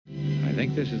I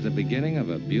think this is the beginning of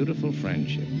a beautiful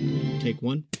friendship. Take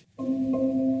one. Do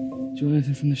you want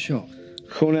anything from the shop?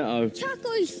 Cornetto.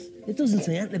 Chocolate! It doesn't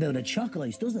say anything about a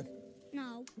chocolate, does it?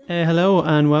 No. Hello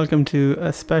and welcome to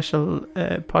a special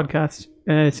podcast.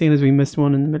 Seeing as we missed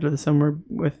one in the middle of the summer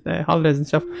with holidays and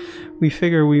stuff, we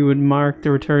figure we would mark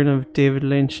the return of David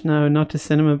Lynch. Now, not to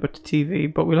cinema but to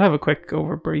TV, but we'll have a quick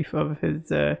overbrief of his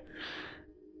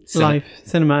life,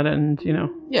 cinema, and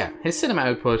his cinema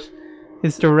output,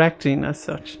 his directing as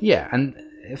such. Yeah, and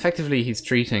effectively he's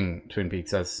treating Twin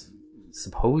Peaks as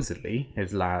supposedly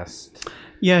his last.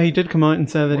 Yeah, he did come out and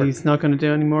say that he's not going to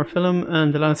do any more film,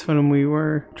 and the last film we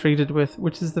were treated with,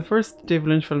 which is the first David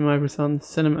Lynch film I ever saw in the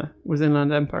cinema, was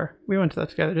Inland Empire. We went to that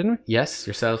together, didn't we? Yes,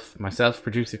 yourself, myself,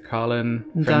 producer Colin,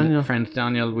 friend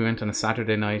Daniel. We went on a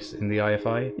Saturday night in the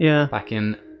IFI. Yeah. Back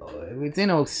in, it's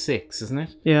in 06, isn't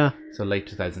it? Yeah. So late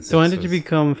 2006. So when did you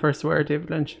become first aware of David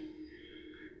Lynch?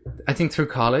 I think through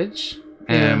college.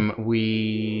 Yeah.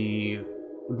 We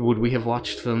have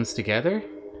watched films together?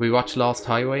 We watched Lost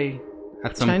Highway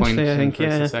at some point in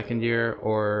first or second year,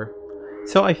 or...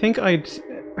 So I think I'd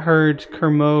heard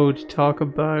Kermode talk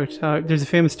about how there's a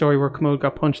famous story where Kermode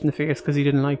got punched in the face because he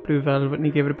didn't like Blue Velvet and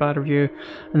he gave it a bad review,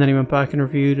 and then he went back and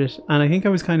reviewed it, and I think I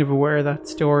was kind of aware of that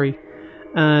story.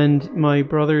 And my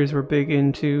brothers were big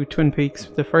into Twin Peaks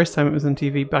the first time it was on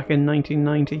TV back in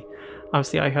 1990.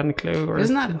 Obviously I hadn't a clue.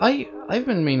 Isn't that... I've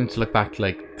been meaning to look back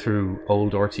through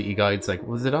old RTE guides.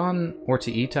 Was it on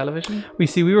RTE television?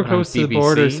 We were close to the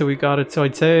border, so we got it. So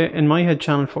I'd say in my head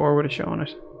Channel 4 would have shown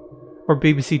it. Or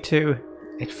BBC 2.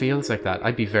 It feels like that.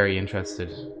 I'd be very interested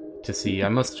to see. I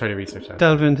must try to research that.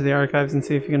 Delve into the archives and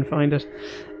see if you can find it.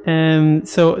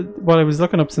 So while I was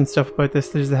looking up some stuff about this,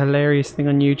 there's a hilarious thing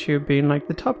on YouTube being like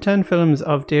the top 10 films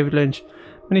of David Lynch.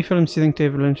 How many films do you think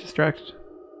David Lynch has directed?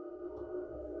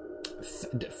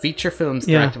 Feature films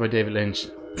directed by David Lynch,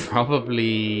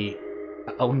 probably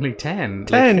only 10.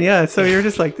 10, yeah. So you're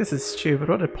just like, this is stupid.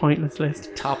 What a pointless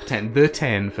list. Top 10. The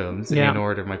 10 films in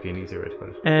order might be an easier way to put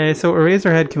it. So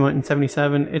Eraserhead came out in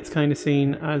 1977. It's kind of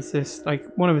seen as this,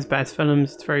 one of his best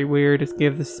films. It's very weird. It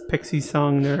gave this Pixies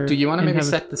song there. Do you want to maybe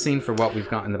set the scene for what we've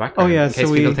got in the background? Oh, yeah. In case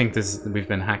people think we've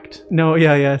been hacked. No,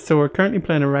 yeah. So we're currently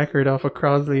playing a record off of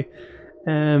Crosley.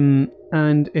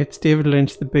 And it's David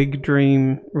Lynch, The Big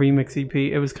Dream remix EP.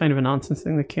 It was kind of a nonsense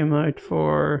thing that came out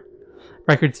for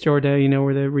Record Store Day,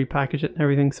 where they repackage it and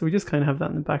everything. So we just kind of have that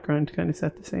in the background to kind of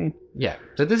set the scene. Yeah.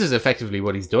 So this is effectively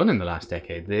what he's done in the last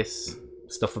decade. This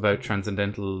stuff about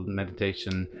transcendental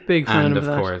meditation. Big fan and of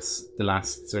that. course, the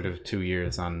last sort of 2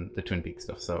 years on the Twin Peaks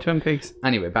stuff. So Twin Peaks.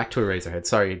 Anyway, back to Eraserhead.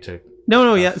 Sorry to...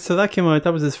 No, yeah. So that came out.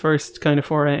 That was his first kind of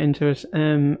foray into it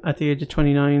at the age of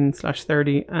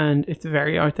 29/30, and it's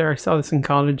very out there. I saw this in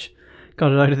college,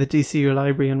 got it out of the DCU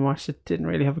library and watched it. Didn't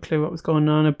really have a clue what was going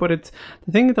on. But it's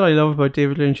the thing that I love about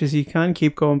David Lynch is you can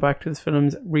keep going back to his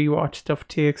films, rewatch stuff,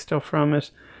 take stuff from it.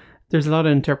 There's a lot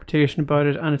of interpretation about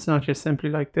it, and it's not just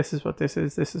simply like this is what this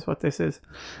is, this is what this is.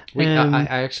 I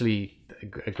actually,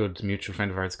 a good mutual friend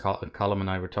of ours, Colin, and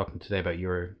I were talking today about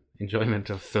your enjoyment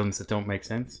of films that don't make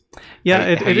sense.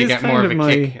 Yeah, how it you is get kind more of of a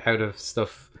my kick out of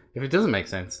stuff if it doesn't make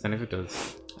sense than if it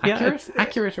does.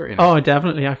 Accurate or inaccurate? Oh,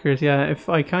 definitely accurate. Yeah, if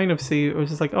I kind of see, it was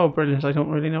just like, oh, brilliant. I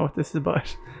don't really know what this is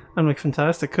about. I'm like,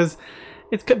 fantastic, because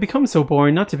it's become so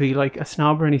boring. Not to be like a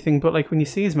snob or anything, but like when you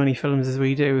see as many films as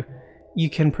we do,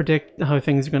 you can predict how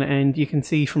things are going to end. You can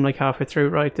see from like halfway through,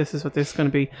 right, this is what this is going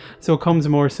to be. So it comes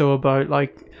more so about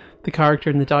like the character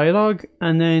and the dialogue,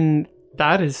 and then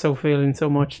that is so failing so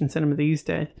much in cinema these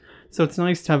days. So it's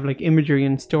nice to have like imagery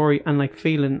and story and like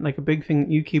feeling. Like a big thing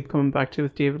you keep coming back to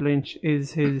with David Lynch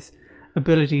is his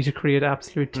ability to create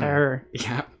absolute terror.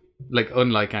 Yeah,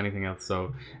 unlike anything else.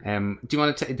 So do you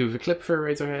want to do a clip for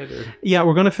Eraserhead? Or? Yeah,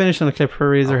 we're going to finish on a clip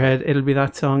for Eraserhead. Okay. It'll be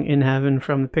that song In Heaven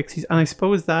from the Pixies, and I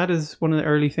suppose that is one of the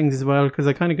early things as well, because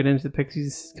I kind of got into the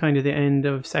Pixies kind of the end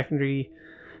of secondary,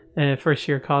 first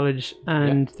year college,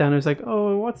 and then I was like,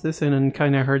 oh, what's this in, and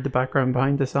kind of heard the background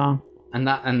behind the song. And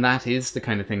that is the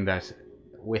kind of thing that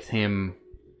with him,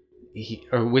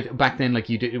 back then, like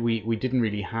we didn't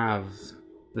really have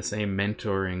the same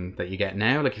mentoring that you get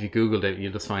now. Like if you Googled it,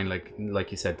 you'll just find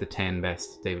like you said, the 10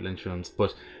 best David Lynch films.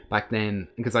 But back then,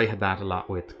 because I had that a lot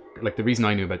with, like, the reason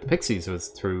I knew about the Pixies was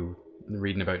through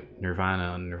reading about Nirvana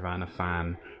on Nirvana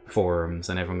fan forums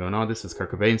and everyone going, oh, this is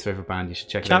Kurt Cobain's favorite band, you should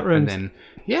check it out. Rooms. And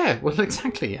then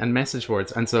exactly, and message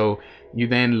boards. And so you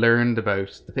then learned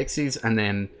about the Pixies, and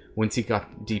then once you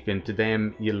got deep into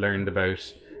them, you learned about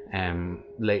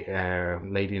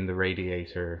Lady in the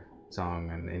Radiator song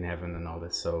and In Heaven and all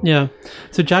this. So Yeah.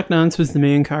 So Jack Nance was the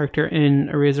main character in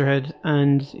Eraserhead,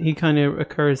 and he kind of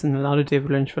occurs in a lot of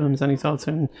David Lynch films, and he's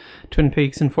also in Twin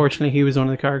Peaks. Unfortunately, he was one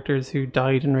of the characters who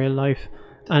died in real life.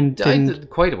 And died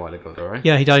quite a while ago, though, right?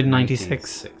 Yeah, he died in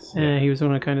 96. Yeah. He was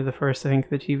one of kind of the first, I think,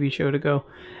 the TV show to go.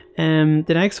 The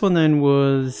next one then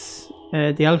was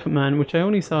The Elephant Man, which I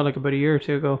only saw like about a year or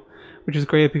two ago, which was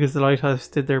great because the Lighthouse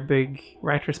did their big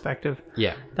retrospective.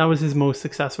 Yeah. That was his most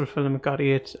successful film. It got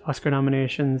 8 Oscar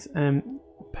nominations.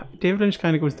 David Lynch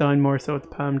kind of goes down more so at the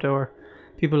Palme d'Or.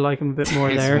 People like him a bit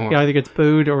more there. He either gets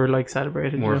booed or like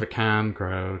celebrated. More of a Cannes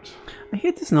crowd. I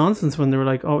hate this nonsense when they were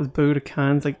like, oh, it was booed at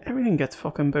Cannes. Like, everything gets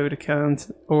fucking booed at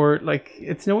Cannes. Or like,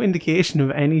 it's no indication of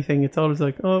anything. It's always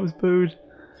like, oh, it was booed.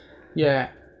 Yeah.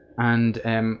 And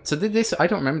so did this, I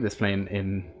don't remember this playing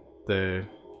in the...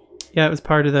 Yeah, it was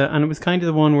part of and it was kind of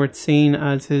the one where it's seen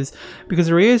as his, because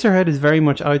Eraserhead is very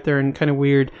much out there and kind of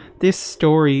weird. This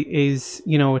story is,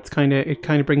 you know, it kind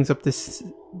of brings up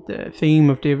the theme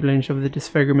of David Lynch of the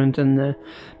disfigurement and the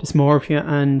dysmorphia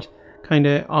and kind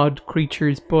of odd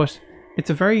creatures, but it's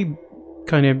a very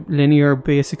kind of linear,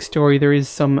 basic story. There is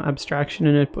some abstraction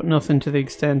in it, but nothing to the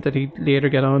extent that he later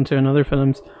get on to in other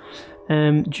films.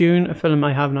 June, a film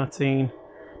I have not seen.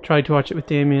 Tried to watch it with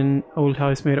Damien, old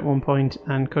housemate, at one point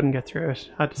and couldn't get through it.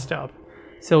 Had to stop.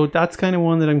 So that's kind of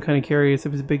one that I'm kind of curious.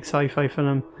 It was a big sci-fi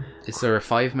film. Is there a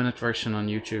 5-minute version on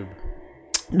YouTube?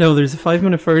 No, there's a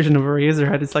 5-minute version of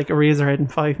Eraserhead. It's like Eraserhead in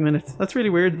 5 minutes. That's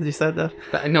really weird that you said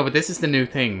that. No, but this is the new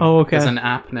thing. Oh, okay. There's an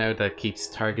app now that keeps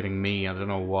targeting me. I don't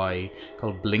know why.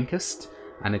 Called Blinkist.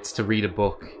 And it's to read a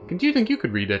book. Do you think you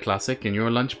could read a classic in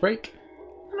your lunch break?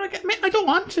 I don't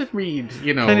want to read,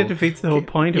 you know. Kind of defeats the whole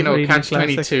point of reading Catch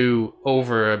classic. 22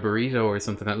 over a burrito or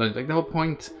something. Like the whole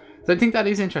point. So I think that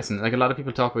is interesting. Like a lot of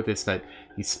people talk about this, that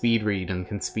you speed read and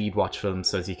can speed watch films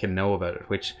so as you can know about it,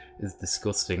 which is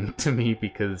disgusting to me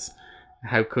because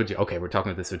how could you? Okay, we're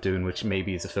talking about this with Dune, which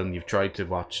maybe is a film you've tried to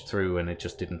watch through and it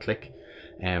just didn't click.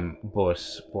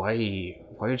 But why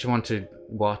would you want to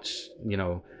watch, you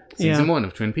know, Season 1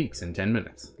 of Twin Peaks in 10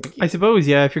 minutes? I suppose,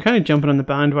 yeah, if you're kind of jumping on the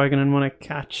bandwagon and want to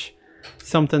catch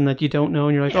something that you don't know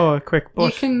and you're like, oh, a quick You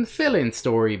but. can fill in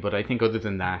story, but I think other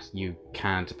than that, you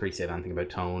can't appreciate anything about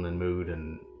tone and mood.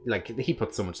 And like, he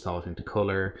put so much thought into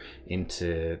colour,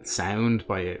 into sound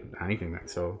by it, anything like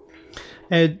so.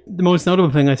 The most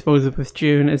notable thing, I suppose, with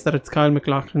June is that it's Kyle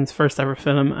MacLachlan's first ever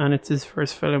film, and it's his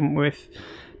first film with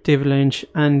David Lynch,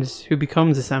 and who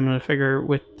becomes a seminal figure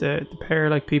with the pair,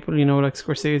 like people, you know, like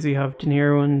Scorsese have De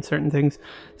Niro and certain things.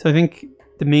 So I think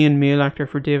the main male actor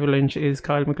for David Lynch is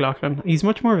Kyle MacLachlan. He's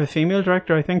much more of a female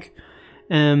director, I think.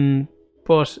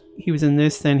 But he was in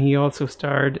this, then he also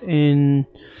starred in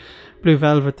Blue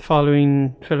Velvet, the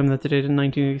following film that they did in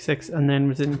 1986, and then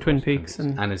was in Twin Peaks.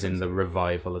 And is in the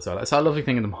revival as well. I saw a lovely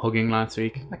thing of them hugging last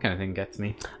week. That kind of thing gets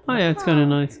me. Oh yeah, it's kind of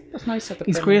nice. That's nice. At the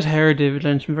He's premiere. great hair, David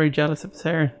Lynch. I'm very jealous of his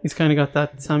hair. He's kind of got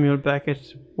that Samuel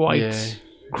Beckett white,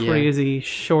 crazy,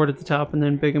 short at the top and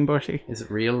then big and bushy. Is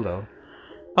it real though?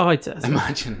 Oh, I'd say so.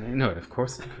 Imagine. No, of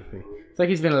course it could be. It's like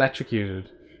he's been electrocuted.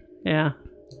 Yeah.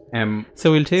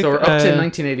 So we'll take. So we're up to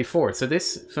 1984. So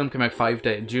this film came out 5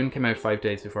 days. June came out 5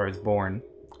 days before I was born.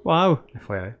 Wow.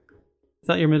 FYI. Is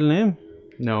that your middle name?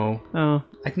 No. Oh.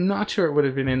 I'm not sure it would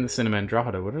have been in the cinema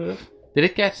Andromeda, would it have? Did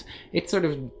it get... It sort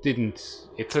of didn't...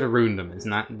 It sort of ruined him,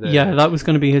 isn't that? Yeah, that was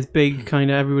going to be his big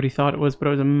kind of... Everybody thought it was, but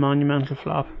it was a monumental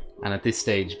flop. And at this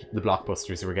stage, the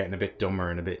blockbusters were getting a bit dumber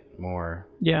and a bit more...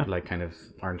 Yeah. Like kind of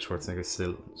Arnold Schwarzenegger,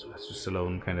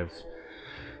 Stallone kind of...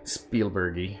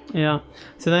 Spielbergy. Yeah.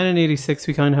 So then in 86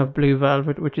 we kind of have Blue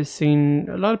Velvet, which is seen,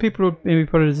 a lot of people would maybe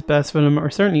put it as best film,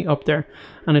 or certainly up there,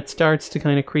 and it starts to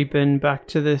kind of creep in back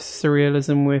to this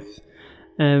surrealism with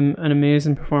an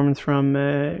amazing performance from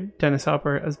Dennis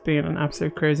Hopper as being an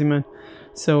absolute crazy man.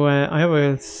 So I have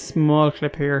a small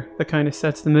clip here that kind of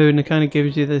sets the mood, and it kind of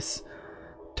gives you this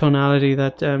tonality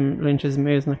that Lynch is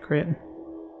amazing at creating.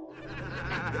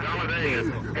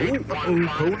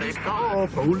 Police call,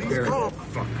 police call.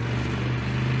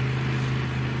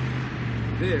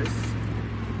 This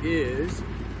is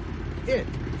it.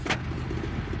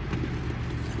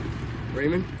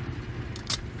 Raymond?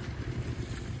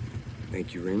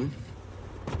 Thank you, Raymond.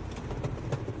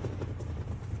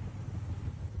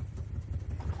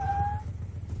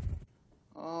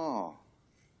 Oh.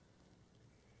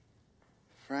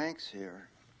 Frank's here.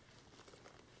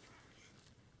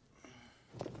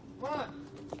 Come on.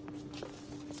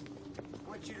 I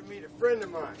want you to meet a friend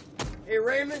of mine. Hey,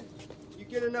 Raymond, you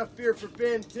get enough beer for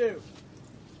Ben, too.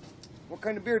 What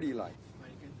kind of beer do you like?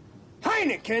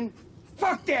 Heineken?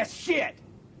 Fuck that shit!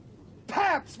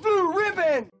 Pabst Blue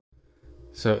Ribbon!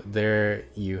 So there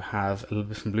you have a little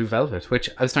bit from Blue Velvet, which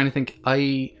I was trying to think.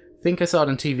 I think I saw it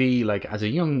on TV like as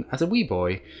a wee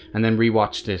boy, and then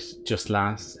rewatched it just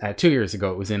 2 years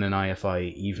ago. It was in an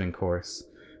IFI evening course,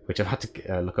 which I've had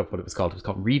to look up what it was called. It was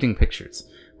called Reading Pictures,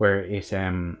 where it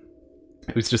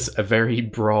was just a very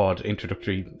broad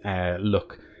introductory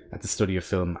look at the study of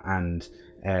film, and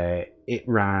it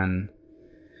ran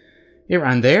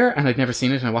there, and I'd never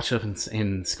seen it, and I watched it up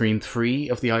in Screen 3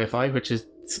 of the IFI, which is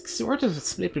sort of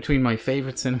split between my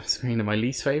favourite cinema screen and my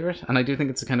least favourite. And I do think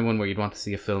it's the kind of one where you'd want to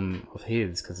see a film of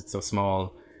his, because it's so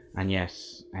small and yet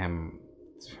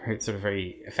it's sort of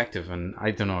very effective. And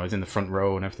I don't know, I was in the front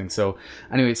row and everything. So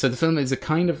anyway, so the film is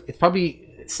it's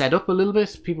probably set up a little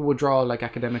bit. People would draw like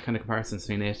academic kind of comparisons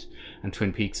between it and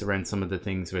Twin Peaks around some of the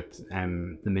things with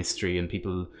the mystery and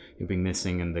people being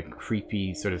missing and the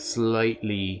creepy sort of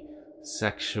slightly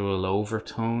sexual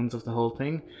overtones of the whole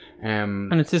thing.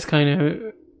 And it's this kind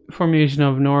of formation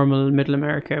of normal middle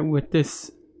America with this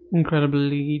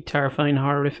incredibly terrifying,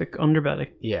 horrific underbelly.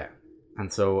 Yeah.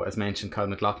 And so, as mentioned, Kyle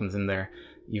MacLachlan's in there.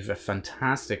 You've a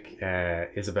fantastic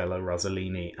Isabella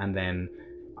Rossellini, and then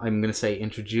I'm going to say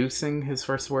introducing his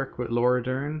first work with Laura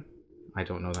Dern. I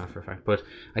don't know that for a fact, but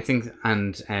I think,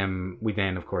 and we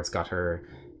then, of course, got her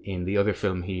in the other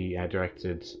film he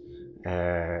directed,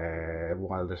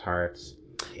 Wild at Heart.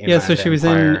 So she was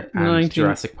in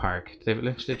Jurassic Park. David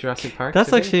Lynch did Jurassic Park.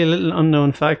 That's actually a little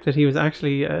unknown fact that he was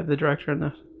actually the director in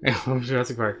that.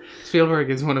 Jurassic Park. Spielberg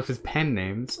is one of his pen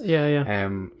names.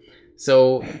 Yeah.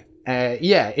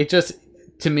 It just,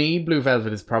 to me, Blue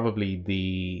Velvet is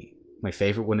probably my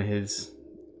favorite one of his.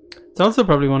 It's also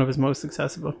probably one of his most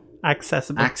accessible,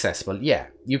 yeah.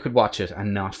 You could watch it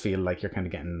and not feel like you're kind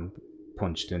of getting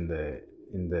punched in the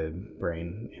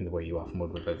brain in the way you often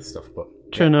would with other stuff. But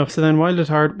true enough. So then Wild at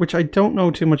Heart, which I don't know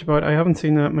too much about, I haven't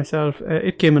seen that myself.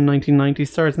 It came in 1990,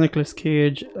 stars Nicolas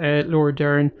Cage, Laura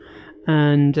Dern,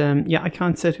 and I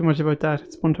can't say too much about that.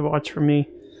 It's one to watch for me.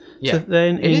 Yeah, so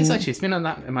then it is actually. It's been on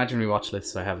that imaginary watch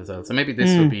list I have as well. So maybe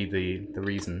this would be the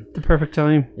reason. The perfect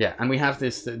time. Yeah, and we have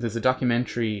this. There's a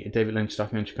David Lynch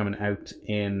documentary coming out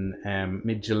in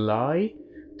mid-July.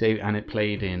 And it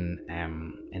played in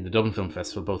the Dublin Film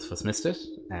Festival. Both of us missed it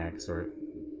because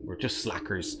we're just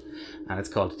slackers. And it's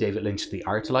called David Lynch: The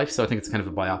Art of Life. So I think it's kind of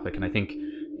a biopic, and I think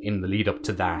in the lead up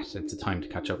to that, it's a time to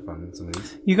catch up on some of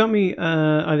these. You got me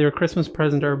either a Christmas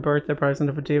present or a birthday present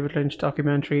of a David Lynch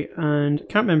documentary, and I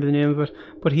can't remember the name of it,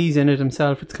 but he's in it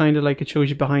himself. It's kind of like it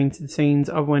shows you behind the scenes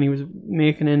of when he was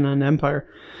making Inland Empire,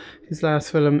 his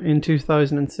last film in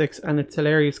 2006, and it's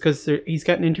hilarious because he's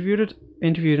getting interviewed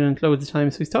in it loads of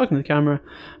times. So he's talking to the camera,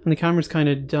 and the camera's kind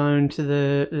of down to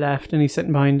the left, and he's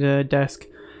sitting behind a desk.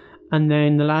 And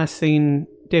then the last scene,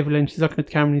 David Lynch is looking at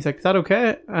the camera, and he's like, "Is that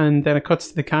okay?" And then it cuts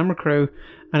to the camera crew,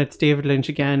 and it's David Lynch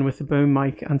again with the boom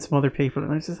mic and some other people.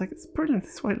 And I was just like, "It's brilliant.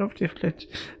 That's why I love David Lynch."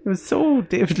 It was so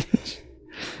David Lynch.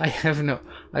 I have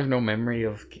no memory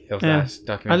of that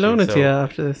documentary. I'll loan it to you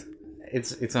after this.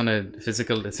 It's on a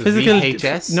physical. It's a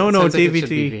VHS. No,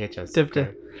 DVD. VHS.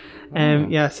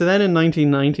 DVD. So then in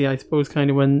 1990, I suppose, kind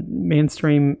of when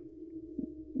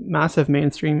massive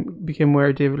mainstream became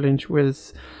where David Lynch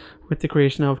was with the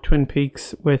creation of Twin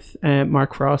Peaks with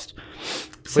Mark Frost.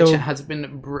 Which has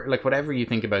been, like, whatever you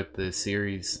think about the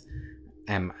series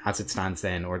as it stands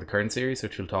then, or the current series,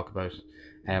 which we'll talk about,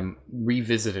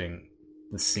 revisiting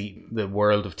the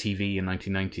world of TV in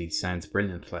 1990 sounds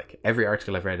brilliant. Like, every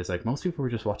article I've read is like, most people were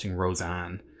just watching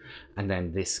Roseanne, and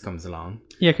then this comes along.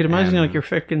 Yeah, I could imagine like you're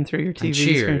flicking through your TV and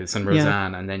Cheers screen. And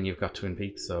Roseanne, and then you've got Twin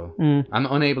Peaks. So I'm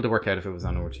unable to work out if it was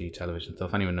on RTÉ television. So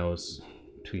if anyone knows,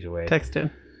 tweet away. Text in.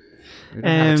 We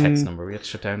don't have a text number. We had to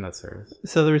shut down that service.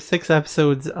 So there were 6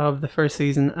 episodes of the first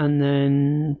season, and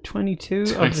then 22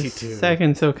 of the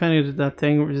second. So kind of did that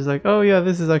thing which is like, oh yeah,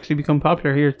 this has actually become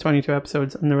popular. Here's 22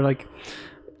 episodes, and they were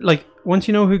like once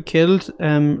you know who killed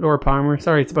Laura Palmer.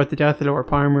 Sorry, it's about the death of Laura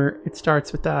Palmer. It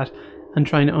starts with that and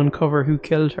trying to uncover who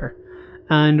killed her.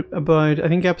 And about, I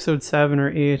think, episode 7 or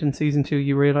 8 in season 2,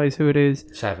 you realise who it is.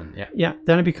 7, yeah. Yeah,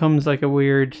 then it becomes like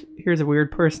here's a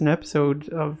weird person episode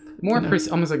of...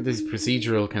 almost like these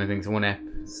procedural kind of things, one ep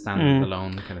standing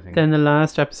alone kind of thing. Then the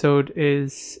last episode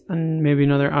is maybe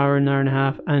another hour and a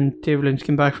half, and David Lynch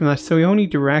came back from that. So he only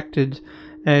directed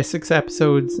 6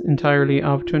 episodes entirely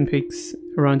of Twin Peaks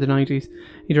around the 90s.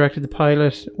 He directed the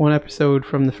pilot, 1 episode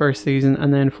from the first season,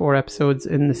 and then 4 episodes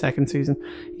in the second season.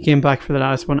 He came back for the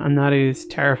last one, and that is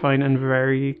terrifying and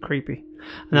very creepy.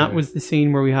 And that was the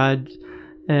scene where we had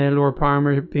Laura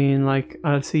Palmer being like,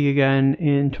 "I'll see you again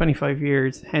in 25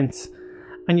 years, hence."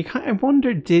 And I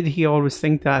wonder, did he always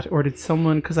think that, or did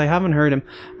someone? Because I haven't heard him.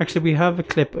 Actually, we have a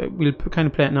clip. We'll kind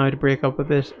of play it now to break up a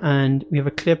bit, and we have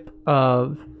a clip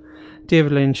of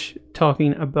David Lynch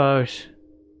talking about,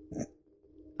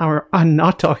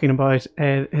 not talking about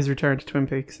his return to Twin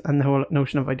Peaks and the whole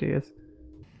notion of ideas.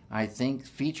 I think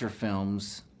feature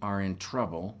films are in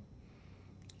trouble,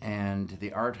 and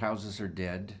the art houses are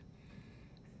dead.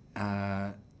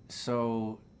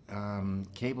 So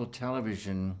cable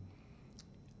television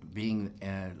being,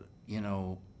 a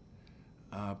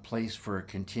place for a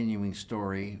continuing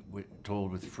story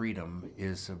told with freedom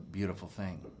is a beautiful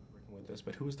thing. With this,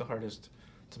 but who is the hardest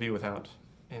to be without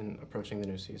in approaching the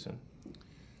new season?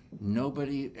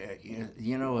 Nobody,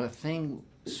 a thing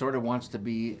sort of wants to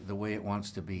be the way it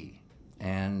wants to be.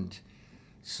 And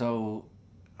so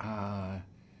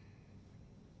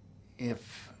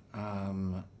if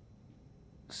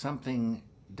something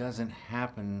doesn't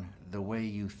happen the way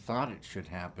you thought it should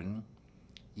happen,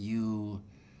 you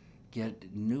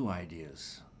get new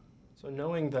ideas. So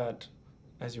knowing that,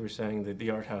 as you were saying, that the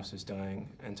art house is dying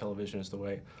and television is the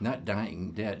way. Not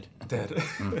dying, dead. Dead.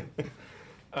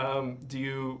 Do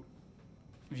you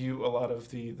view a lot of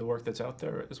the work that's out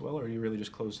there as well, or are you really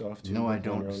just closed off to? No, I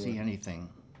don't see anything.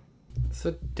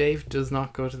 So Dave does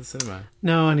not go to the cinema?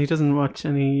 No, and he doesn't watch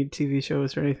any TV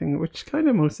shows or anything, which kind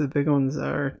of most of the big ones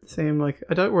are the same. Like,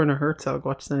 I doubt Werner Herzog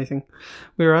watches anything.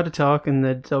 We were at a talk in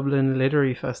the Dublin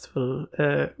Literary Festival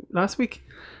last week,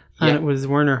 and it was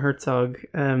Werner Herzog,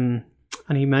 and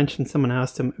he mentioned, someone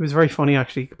asked him, it was very funny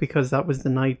actually, because that was the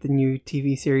night the new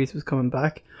TV series was coming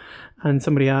back, and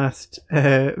somebody asked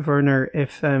Werner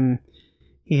if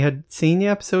he had seen the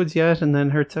episodes yet, and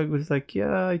then Herzog was like,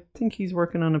 yeah, I think he's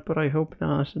working on it, but I hope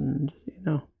not, and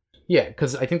Yeah,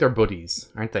 because I think they're buddies,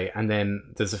 aren't they? And then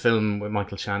there's a film with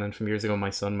Michael Shannon from years ago, My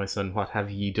Son, What Have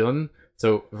Ye Done?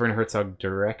 So Werner Herzog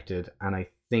directed, and I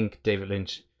think David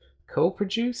Lynch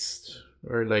co-produced,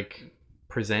 or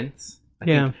presents.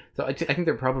 I think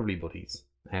they're probably buddies.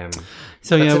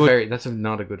 So that's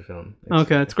not a good film.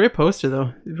 It's a great poster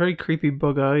though. Very creepy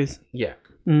bug eyes. Yeah.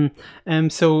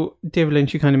 So David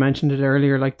Lynch, you kind of mentioned it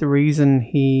earlier, like the reason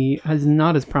he is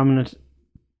not as prominent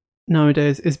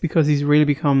nowadays is because he's really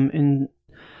become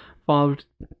involved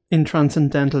in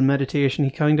transcendental meditation.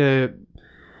 He kind of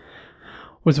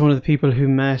was one of the people who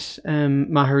met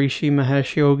Maharishi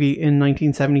Mahesh Yogi in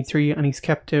 1973, and he's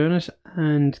kept doing it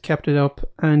and kept it up,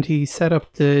 and he set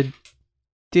up the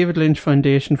David Lynch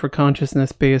Foundation for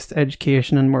Consciousness-Based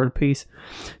Education and World Peace.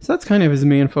 So that's kind of his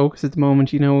main focus at the moment.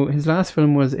 His last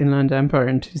film was Inland Empire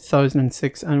in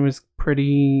 2006, and was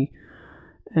pretty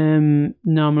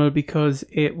nominal because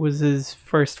it was his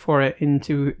first foray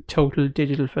into total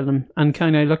digital film. And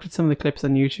kind of, I looked at some of the clips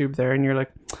on YouTube there, and you're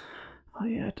like, oh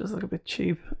yeah, it does look a bit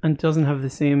cheap, and doesn't have the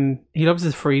same. He loves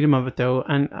his freedom of it though.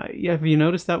 And have you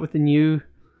noticed that with the new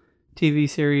TV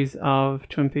series of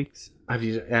Twin Peaks? Have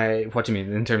you? What do you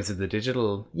mean in terms of the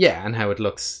digital? Yeah, and how it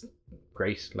looks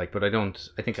great. But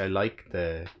I think I like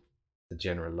the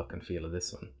general look and feel of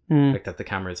this one. Like that the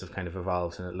cameras have kind of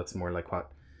evolved, and it looks more like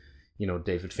what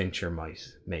David Fincher might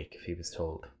make if he was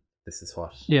told this is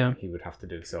what he would have to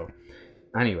do. So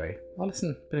anyway, I'll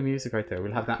listen. Bit of music right there.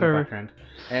 We'll have that in the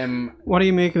background. What do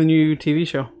you make of the new TV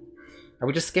show? Are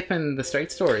we just skipping the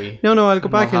straight story? No, I'll go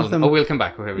back into them. Oh, we'll come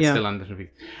back. Okay, we're still on the Twin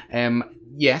Peaks.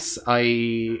 Yes,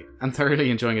 I am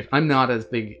thoroughly enjoying it. I'm not as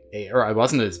big, or I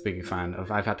wasn't as big a fan of.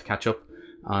 I've had to catch up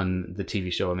on the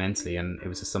TV show immensely, and it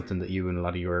was just something that you and a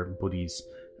lot of your buddies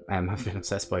have been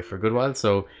obsessed by for a good while.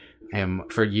 So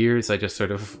for years, I just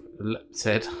sort of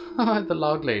said, the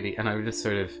log lady, and I would just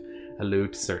sort of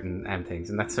allude to certain things,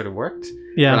 and that sort of worked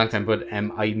for a long time. But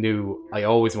I knew I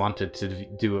always wanted to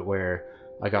do it where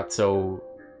I got so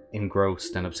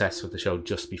engrossed and obsessed with the show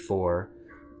just before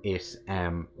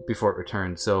it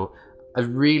returned. So I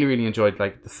really, really enjoyed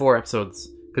the 4 episodes,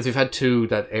 because we've had 2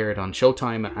 that aired on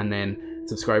Showtime, and then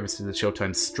subscribers to the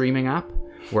Showtime streaming app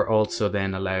were also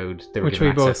then allowed. They were given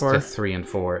access to 3 and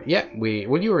 4. Yeah, you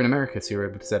were in America, so you were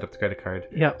able to set up the credit card.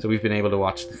 Yeah. So we've been able to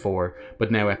watch the 4,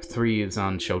 but now Ep 3 is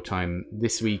on Showtime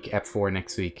this week, Ep 4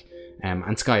 next week.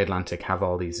 And Sky Atlantic have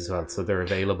all these as well, so they're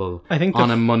available on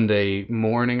a Monday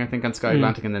morning, I think, on Sky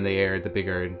Atlantic, and then they air the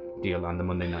bigger deal on the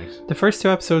Monday night. The first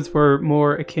 2 episodes were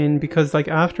more akin, because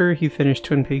after he finished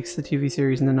Twin Peaks, the TV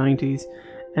series in the 90s,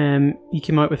 he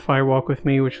came out with Fire Walk With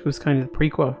Me, which was kind of the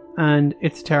prequel, and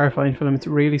it's a terrifying film. It's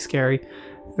really scary,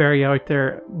 very out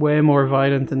there, way more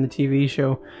violent than the TV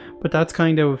show. But that's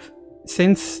kind of,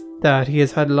 since that, he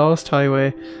has had Lost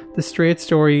Highway, The Straight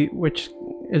Story, which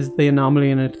is the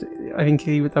anomaly in it. I think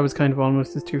that was kind of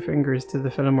almost his two fingers to the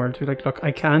film world. To like, look,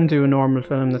 I can do a normal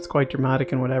film that's quite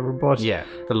dramatic and whatever, but Yeah,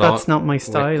 that's not my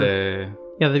style.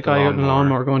 The guy out in the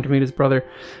lawnmower going to meet his brother.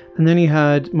 And then he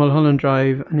had Mulholland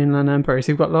Drive and Inland Empire.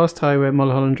 So you've got Lost Highway,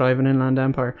 Mulholland Drive and Inland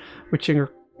Empire, which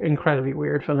are incredibly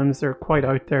weird films. They're quite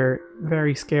out there,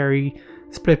 very scary,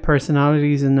 split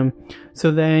personalities in them.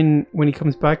 So then when he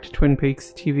comes back to Twin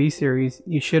Peaks TV series,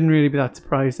 you shouldn't really be that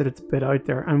surprised that it's a bit out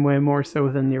there, and way more so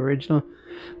than the original.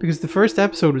 Because the first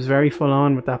episode was very full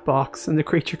on with that box and the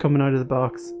creature coming out of the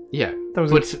box. Yeah, that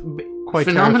was quite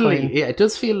phenomenally. terrifying. Yeah, it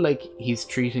does feel like he's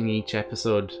treating each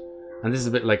episode, and this is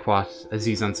a bit like what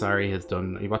Aziz Ansari has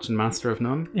done. Are you watching Master of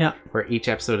None? Yeah. Where each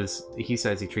episode is, he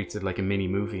says he treats it like a mini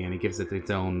movie, and he gives it its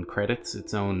own credits,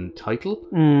 its own title,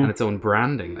 and its own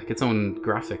branding, like its own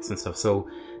graphics and stuff. So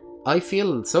I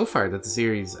feel so far that the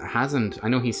series hasn't. I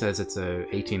know he says it's a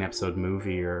 18 episode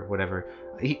movie or whatever.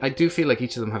 I do feel like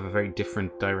each of them have a very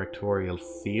different directorial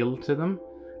feel to them.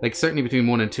 Like certainly between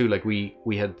 1 and 2, like we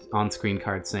had on-screen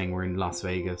cards saying we're in Las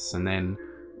Vegas, and then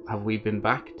have we been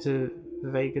back to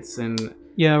Vegas in?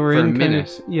 Yeah, we're for in a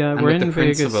minute. we're with in the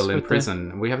Vegas principal in with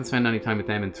prison. We haven't spent any time with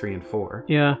them in 3 and 4.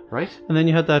 Yeah, right. And then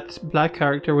you had that black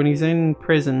character when he's in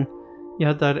prison. You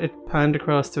had that it panned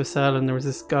across to a cell, and there was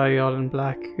this guy all in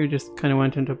black who just kind of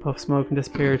went into a puff of smoke and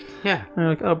disappeared. Yeah, and you're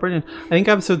like, oh, brilliant. I think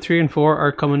episode 3 and 4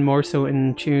 are coming more so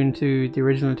in tune to the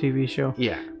original TV show.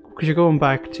 Yeah. Because you're going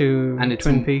back to And it's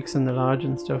Twin Peaks and the Lodge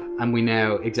and stuff. And we're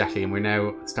now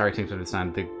starting to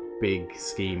understand the big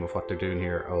scheme of what they're doing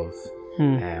here of,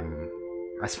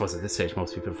 I suppose at this stage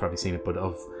most people have probably seen it, but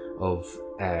of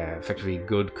effectively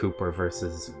good Cooper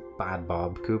versus bad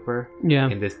Bob Cooper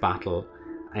in this battle.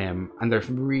 And they're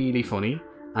really funny.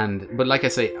 But like I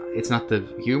say, it's not the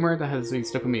humour that has really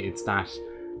stuck with me, it's that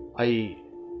I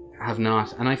have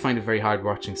not, and I find it very hard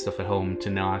watching stuff at home to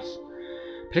not,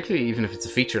 particularly even if it's a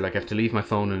feature, like I have to leave my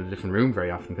phone in a different room very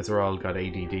often because we're all got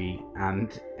ADD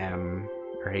and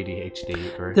or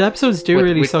ADHD. Or the episodes do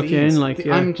really suck you in, like,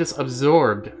 yeah. I'm just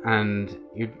absorbed, and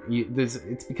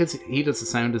it's because he does the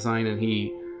sound design,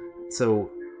 and so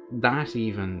that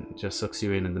even just sucks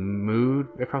you in, and the mood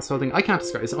across the whole thing. I can't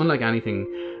describe. It's unlike anything.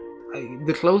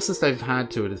 The closest I've had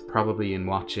to it is probably in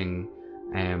watching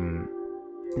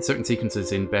certain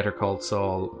sequences in Better Call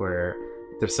Saul where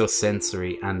they're so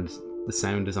sensory and the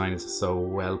sound design is so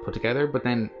well put together, but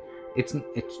then it's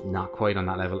not quite on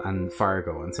that level. And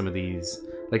Fargo and some of these,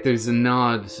 like, there's a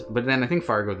nod, but then I think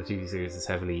Fargo the TV series is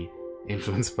heavily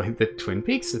influenced by the Twin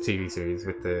Peaks the TV series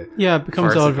with the it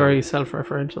becomes all very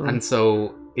self-referential. And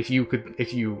so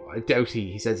I doubt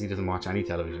he says he doesn't watch any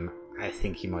television. I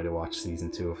think he might have watched season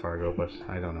 2 of Fargo, but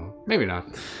I don't know. Maybe not.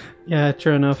 Yeah,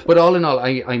 true enough. But all in all,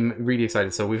 I'm really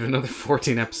excited. So we have another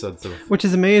 14 episodes of... Which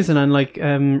is amazing. And like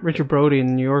Richard Brody in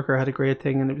the New Yorker had a great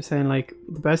thing, and it was saying like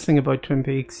the best thing about Twin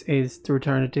Peaks is the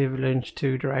return of David Lynch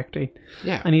to directing.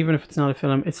 Yeah. And even if it's not a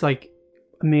film, it's like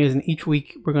amazing. Each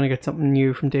week we're going to get something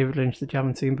new from David Lynch that you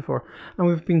haven't seen before, and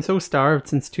we've been so starved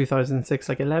since 2006,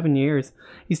 like 11 years.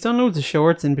 He's done loads of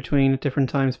shorts in between at different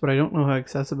times, but I don't know how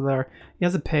accessible they are. He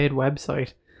has a paid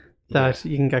website that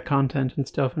you can get content and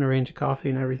stuff and arrange a coffee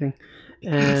and everything.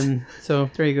 So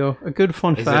there you go, a good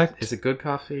fun fact. Is it good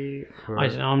coffee? Or... I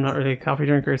don't know, I'm not really a coffee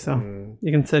drinker, so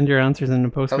you can send your answers in a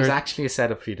postcard. That was actually a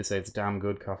setup for you to say it's damn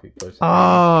good coffee, but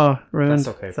ruined. That's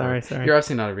okay. Sorry. You're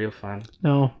obviously not a real fan.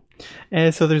 No.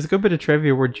 So there's a good bit of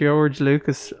trivia where George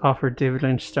Lucas offered David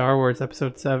Lynch Star Wars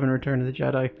Episode 7 Return of the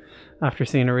Jedi after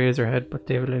seeing Eraserhead, but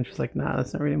David Lynch was like, nah,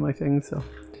 that's not really my thing. So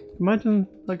imagine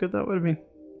how good that would have been.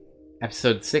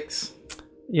 Episode 6.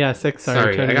 Yeah, 6.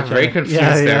 Sorry, I got very confused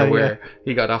where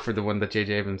he got offered the one that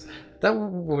J.J. Abrams. That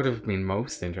would have been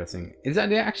most interesting. Is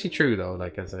that actually true though?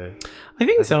 Like I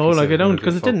think so. Like I don't,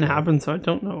 because it didn't happen, so I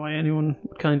don't know why anyone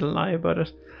would kind of lie about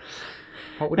it.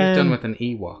 What would he have done with an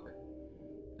Ewok?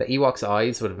 The Ewok's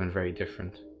eyes would have been very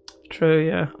different. True,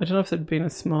 yeah. I don't know if they'd been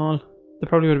as small. They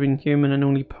probably would have been human and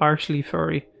only partially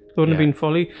furry. They wouldn't have been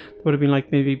fully. They would have been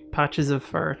like maybe patches of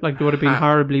fur. Like they would have been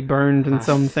horribly burned in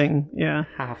something. Yeah.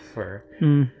 Half fur.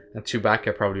 And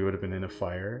Chewbacca probably would have been in a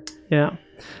fire. Yeah.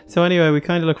 So anyway, we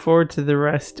kind of look forward to the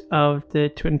rest of the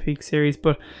Twin Peaks series.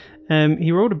 But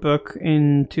he wrote a book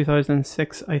in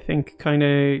 2006, I think, kind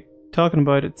of talking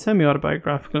about it,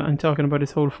 semi-autobiographical, and talking about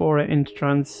his whole foray into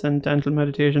transcendental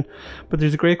meditation. But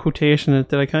there's a great quotation in it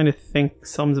that I kind of think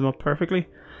sums him up perfectly.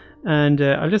 And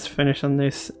I'll just finish on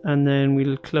this, and then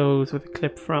we'll close with a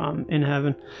clip from In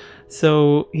Heaven.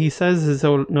 So he says his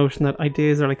whole notion that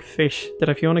ideas are like fish, that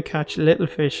if you want to catch little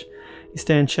fish, you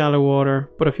stay in shallow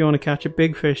water, but if you want to catch a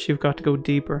big fish, you've got to go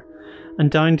deeper. And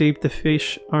down deep, the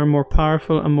fish are more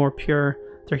powerful and more pure.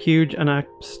 They're huge and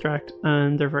abstract,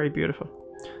 and they're very beautiful.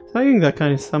 So I think that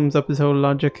kind of sums up his whole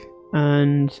logic.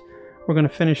 And we're going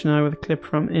to finish now with a clip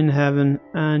from In Heaven.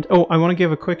 And I want to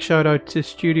give a quick shout out to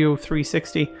Studio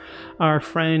 360. Our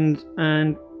friend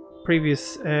and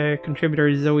previous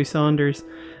contributor Zoe Saunders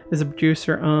is a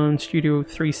producer on Studio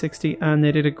 360, and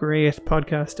they did a great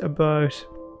podcast about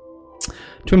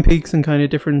Twin Peaks and kind of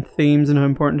different themes and how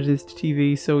important it is to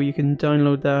TV. So you can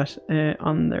download that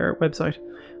on their website.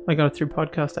 I got it through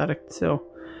Podcast Addict, so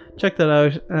check that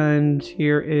out. And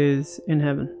here is In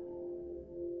Heaven.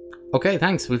 Okay,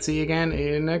 thanks. We'll see you again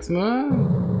in next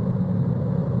month.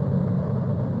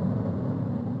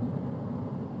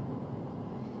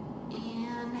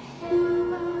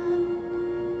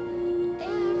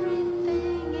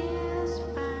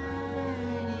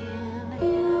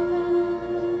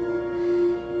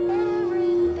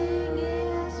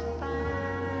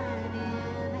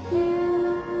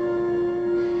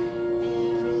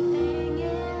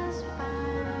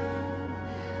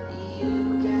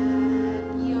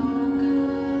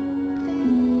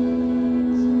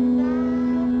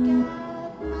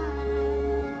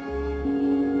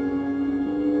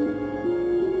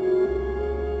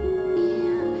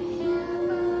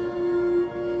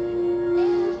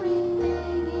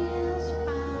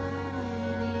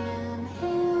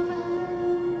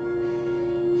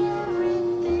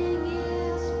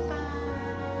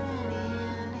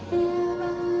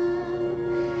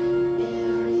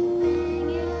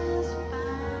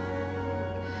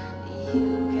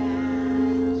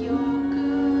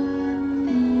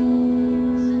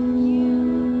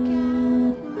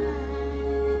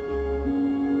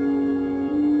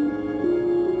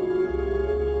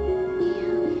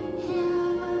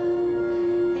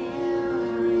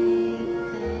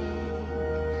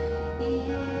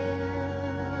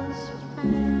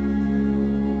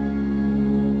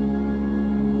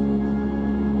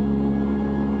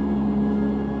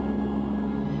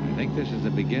 This is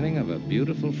the beginning of a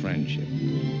beautiful friendship.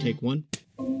 Take one.